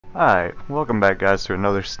Alright, welcome back guys to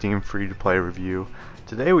another Steam free-to-play review.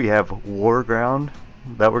 Today we have Warground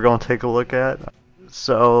that we're going to take a look at.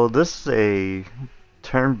 So this is a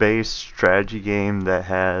turn-based strategy game that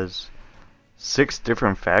has 6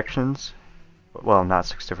 different factions. Well, not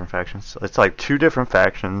 6 different factions. It's like 2 different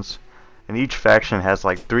factions, and each faction has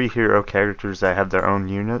like 3 hero characters that have their own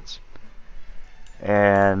units.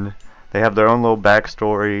 And they have their own little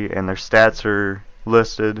backstory, and their stats are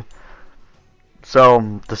listed.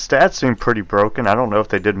 So, the stats seem pretty broken. I don't know if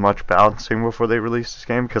they did much balancing before they released this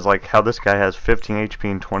game, because like how this guy has 15 HP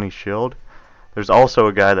and 20 shield. There's also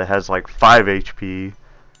a guy that has like 5 HP,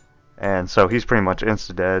 and so he's pretty much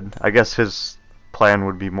insta-dead. I guess his plan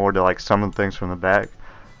would be more to like summon things from the back.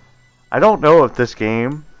 I don't know if this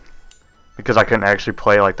game, because I couldn't actually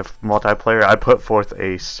play like the multiplayer, I put forth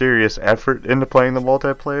a serious effort into playing the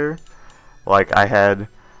multiplayer. Like I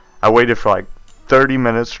waited for like 30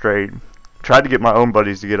 minutes straight, tried to get my own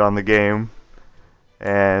buddies to get on the game,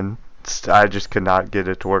 and I just could not get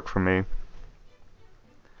it to work for me.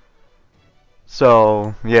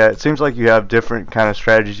 So yeah, it seems like you have different kind of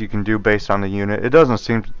strategies you can do based on the unit. It doesn't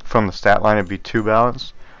seem from the stat line to be too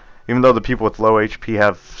balanced. Even though the people with low HP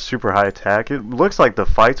have super high attack, it looks like the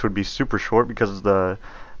fights would be super short because the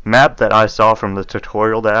map that I saw from the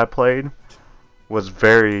tutorial that I played was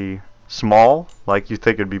very small. Like, you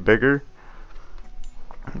think it'd be bigger,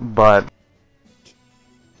 but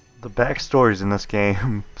the backstories in this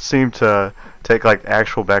game seem to take like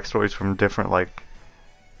actual backstories from different like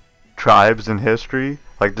tribes in history,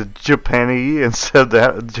 like the Japanese instead of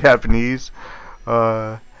the Japanese,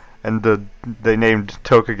 and they named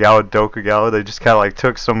Tokugawa Dokugawa. They just kind of like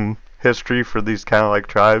took some history for these kind of like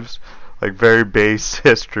tribes, like very base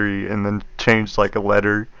history, and then changed like a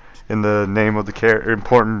letter in the name of the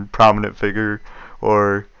important prominent figure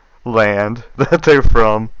or land that they're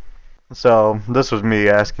from. So this was me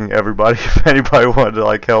asking everybody if anybody wanted to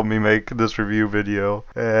like help me make this review video,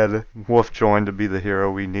 and Wolf joined to be the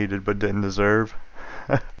hero we needed but didn't deserve.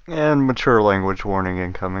 And mature language warning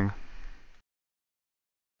incoming.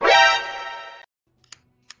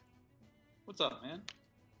 What's up, man?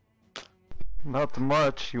 Nothing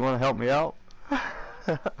much. You want to help me out?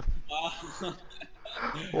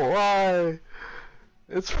 Why?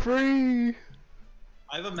 It's free.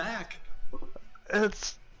 I have a Mac.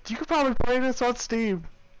 You could probably play this on Steam.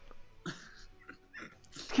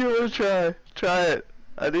 Give it a try. Try it.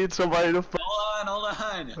 I need somebody to. Hold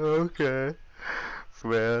on. Okay.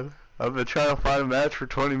 Man, I've been trying to find a match for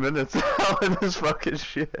 20 minutes now in this fucking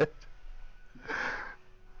shit.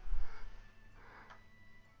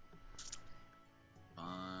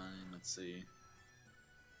 Fine, let's see.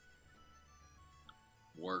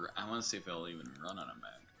 I want to see if it'll even run on a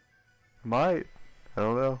Mac. Might. I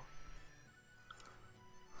don't know.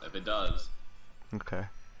 If it does. Okay.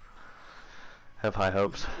 Have high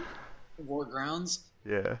hopes. Wargrounds?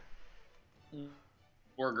 Yeah.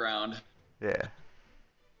 Warground. Yeah.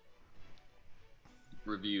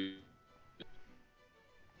 Review.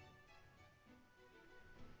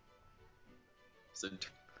 It's a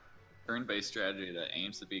turn-based strategy that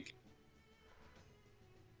aims to be.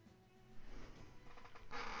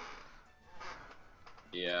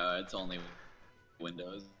 Yeah, it's only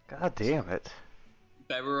Windows. God damn it.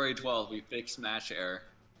 February 12th, we fixed match error.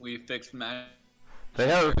 We fixed match. They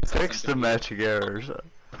haven't fixed the matching errors.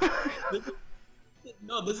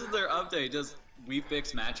 No, this is their update. Just we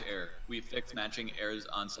fixed match error. We fixed matching errors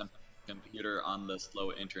on some computer on the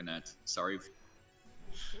slow internet. Sorry.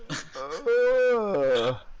 I'm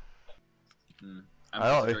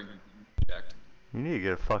just checked. You need to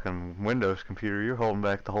get a fucking Windows computer. You're holding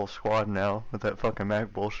back the whole squad now with that fucking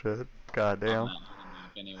Mac bullshit. God damn.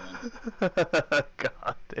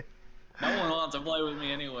 God damn. No one wants to play with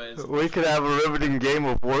me anyways. We could have a riveting game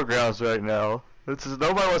of Wargrounds right now.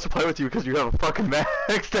 Nobody wants to play with you because you have a fucking Mac,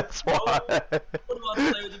 that's why. No one wants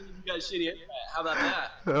to play with you because you got shitty internet. How about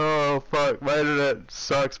that? Oh fuck, my internet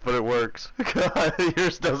sucks, but it works. God,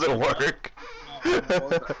 yours doesn't work.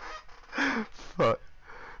 Fuck.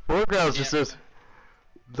 Wargrounds just says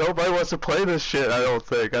nobody wants to play this shit, I don't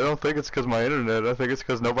think. I don't think it's because my internet, I think it's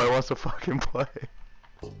because nobody wants to fucking play.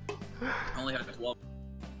 I only have 12.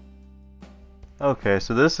 Okay,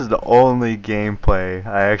 so this is the only gameplay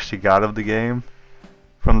I actually got of the game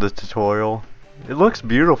from the tutorial. It looks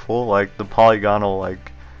beautiful, like the polygonal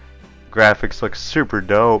like graphics look super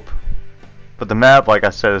dope. But the map, like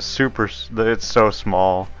I said, is it's so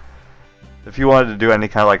small. If you wanted to do any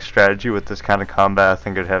kind of like strategy with this kind of combat, I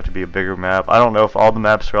think it'd have to be a bigger map. I don't know if all the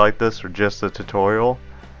maps are like this or just the tutorial,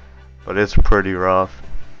 but it's pretty rough.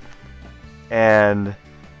 And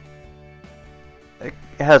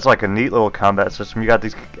has like a neat little combat system. You got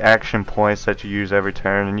these action points that you use every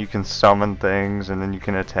turn, and you can summon things, and then you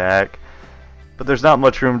can attack. But there's not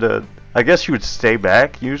much room to... I guess you would stay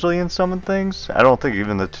back usually and summon things. I don't think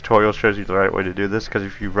even the tutorial shows you the right way to do this, because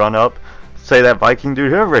if you run up, say that Viking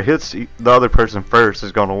dude, whoever hits the other person first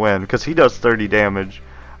is going to win, because he does 30 damage.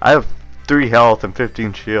 I have 3 health and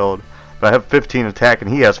 15 shield, but I have 15 attack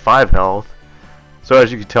and he has 5 health. So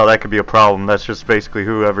as you can tell, that could be a problem. That's just basically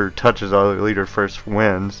whoever touches the other leader first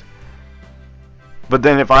wins. But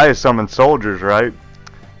then if I summon soldiers, right,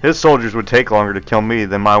 his soldiers would take longer to kill me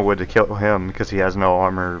than mine would to kill him, because he has no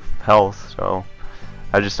armor or health. So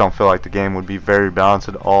I just don't feel like the game would be very balanced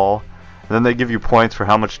at all. And then they give you points for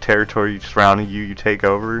how much territory surrounding you take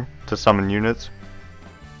over to summon units,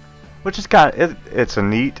 which is it's a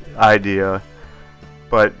neat idea,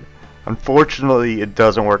 but unfortunately it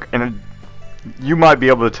doesn't work. And you might be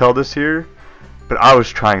able to tell this here, but I was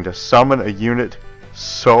trying to summon a unit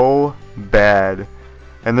so bad,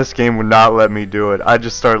 and this game would not let me do it. I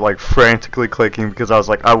just started like frantically clicking because I was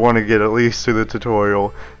like, I want to get at least through the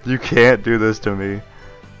tutorial. You can't do this to me.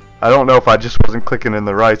 I don't know if I just wasn't clicking in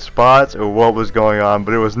the right spots or what was going on,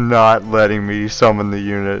 but it was not letting me summon the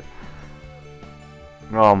unit.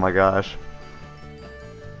 Oh my gosh.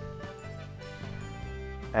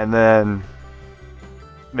 And then,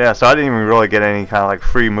 yeah, so I didn't even really get any kind of like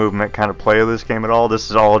free movement kind of play of this game at all.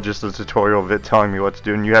 This is all just a tutorial of it telling me what to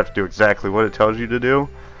do, and you have to do exactly what it tells you to do.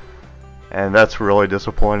 And that's really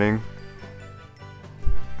disappointing.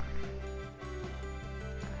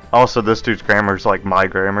 Also, this dude's grammar is like my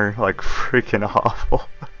grammar, like freaking awful.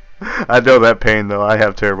 I know that pain though. I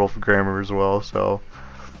have terrible grammar as well, so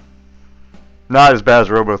not as bad as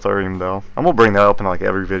Robothorium though. I'm gonna bring that up in like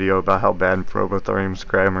every video about how bad Robothorium's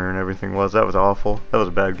grammar and everything was. That was awful. That was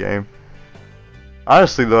a bad game.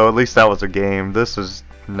 Honestly though, at least that was a game. This is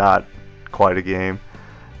not quite a game.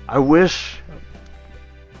 I wish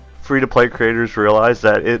free-to-play creators realize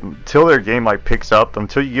that until their game like picks up,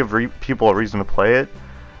 until you give people a reason to play it,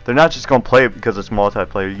 they're not just going to play it because it's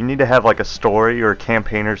multiplayer. You need to have like a story or a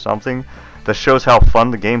campaign or something that shows how fun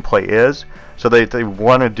the gameplay is, so they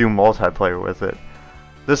want to do multiplayer with it.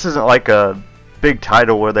 This isn't like a big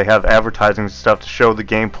title where they have advertising stuff to show the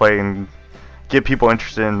gameplay and get people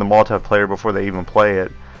interested in the multiplayer before they even play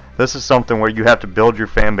it. This is something where you have to build your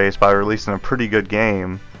fan base by releasing a pretty good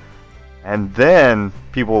game, and then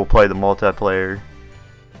people will play the multiplayer.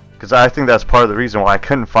 Because I think that's part of the reason why I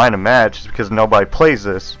couldn't find a match, is because nobody plays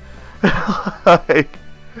this. Like,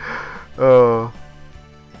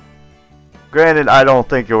 granted, I don't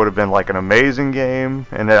think it would have been like an amazing game,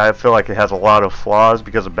 and I feel like it has a lot of flaws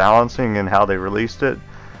because of balancing and how they released it.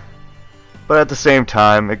 But at the same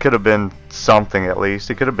time, it could have been something at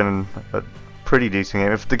least. It could have been a pretty decent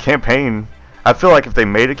game. If the campaign, I feel like if they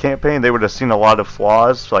made a campaign, they would have seen a lot of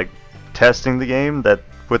flaws, like testing the game, that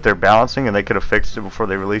with their balancing, and they could have fixed it before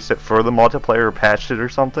they released it for the multiplayer or patched it or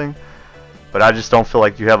something. But I just don't feel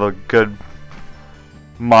like you have a good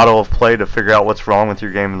model of play to figure out what's wrong with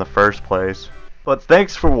your game in the first place. But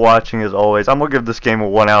thanks for watching as always. I'm going to give this game a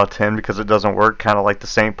 1 out of 10 because it doesn't work, kind of like the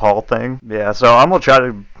St. Paul thing. Yeah, so I'm going to try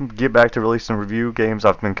to get back to releasing review games.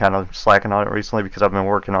 I've been kind of slacking on it recently because I've been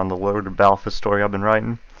working on the Lord of Balfour story I've been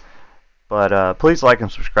writing. But please like and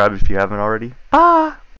subscribe if you haven't already. Bye!